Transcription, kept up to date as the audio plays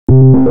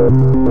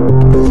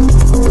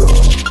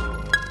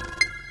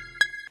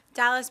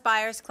Dallas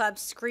Buyers Club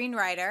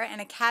screenwriter and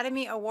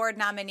Academy Award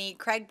nominee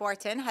Craig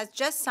Borten has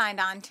just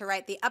signed on to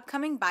write the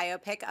upcoming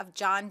biopic of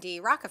John D.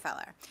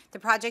 Rockefeller. The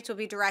project will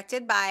be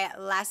directed by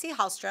Lasse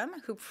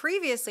Hallström, who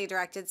previously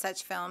directed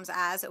such films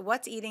as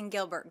What's Eating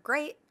Gilbert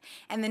Grape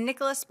and the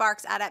Nicholas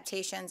Sparks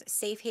adaptations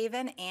Safe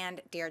Haven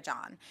and Dear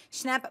John.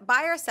 Schnepp,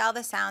 buy or sell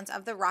the sounds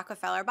of the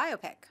Rockefeller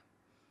biopic?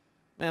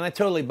 Man, I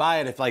totally buy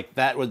it if like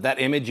that was that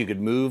image you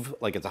could move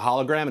like it's a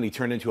hologram and he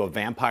turned into a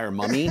vampire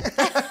mummy.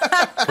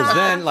 Because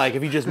then like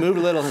if he just moved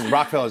a little and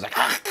Rockefeller's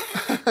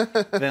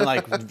like then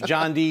like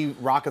John D.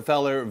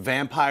 Rockefeller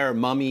vampire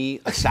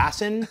mummy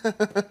assassin,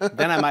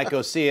 then I might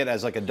go see it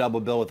as like a double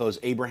bill with those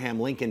Abraham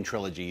Lincoln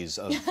trilogies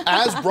of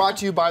as brought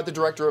to you by the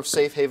director of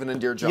Safe Haven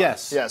and Dear John.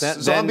 Yes.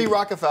 Zombie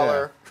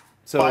Rockefeller. Yeah.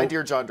 So, by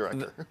Dear John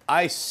director.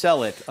 I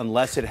sell it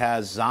unless it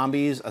has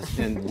zombies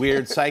and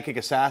weird psychic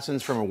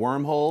assassins from a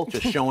wormhole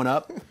just showing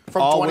up.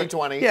 From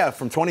 2020. Yeah,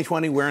 from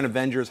 2020 wearing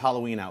Avengers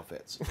Halloween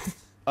outfits.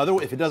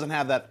 Otherwise, if it doesn't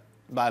have that,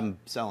 I'm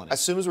selling it.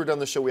 As soon as we're done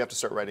the show, we have to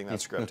start writing that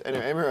script.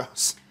 Anyway, Amy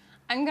Rose.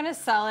 I'm going to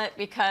sell it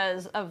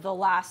because of the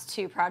last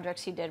two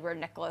projects he did were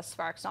Nicholas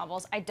Sparks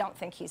novels. I don't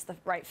think he's the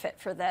right fit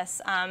for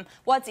this.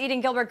 What's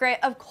Eating Gilbert Grape?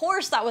 Of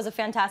course that was a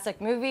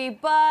fantastic movie,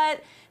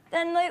 but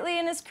then lately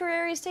in his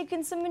career, he's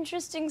taken some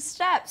interesting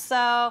steps.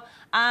 So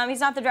he's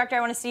not the director I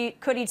want to see.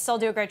 Could he still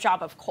do a great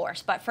job? Of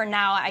course. But for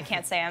now, I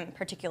can't say I'm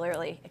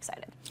particularly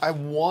excited. I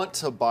want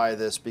to buy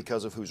this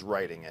because of who's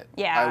writing it.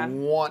 Yeah. I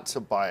want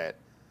to buy it,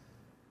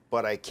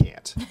 but I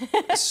can't.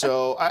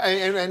 So,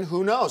 and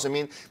who knows? I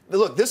mean,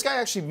 look, this guy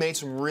actually made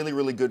some really,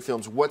 really good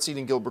films. What's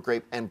Eating Gilbert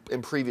Grape, and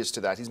previous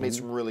to that, he's made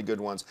some really good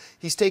ones.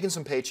 He's taken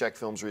some paycheck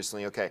films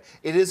recently, okay.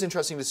 It is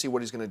interesting to see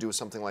what he's going to do with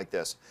something like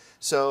this.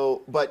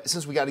 So, but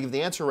since we got to give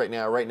the answer right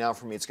now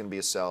for me it's going to be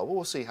a sell. Well,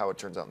 we'll see how it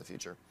turns out in the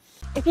future.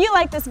 If you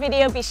like this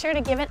video, be sure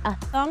to give it a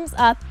thumbs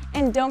up,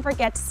 and don't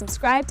forget to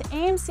subscribe to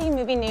AMC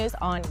Movie News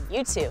on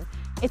YouTube.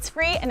 It's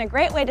free and a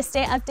great way to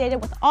stay updated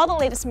with all the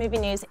latest movie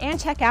news and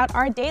check out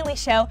our daily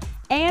show,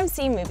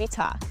 AMC Movie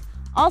Talk.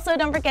 Also,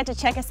 don't forget to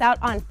check us out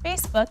on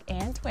Facebook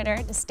and Twitter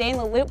to stay in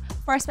the loop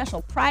for our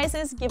special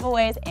prizes,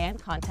 giveaways,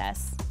 and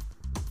contests.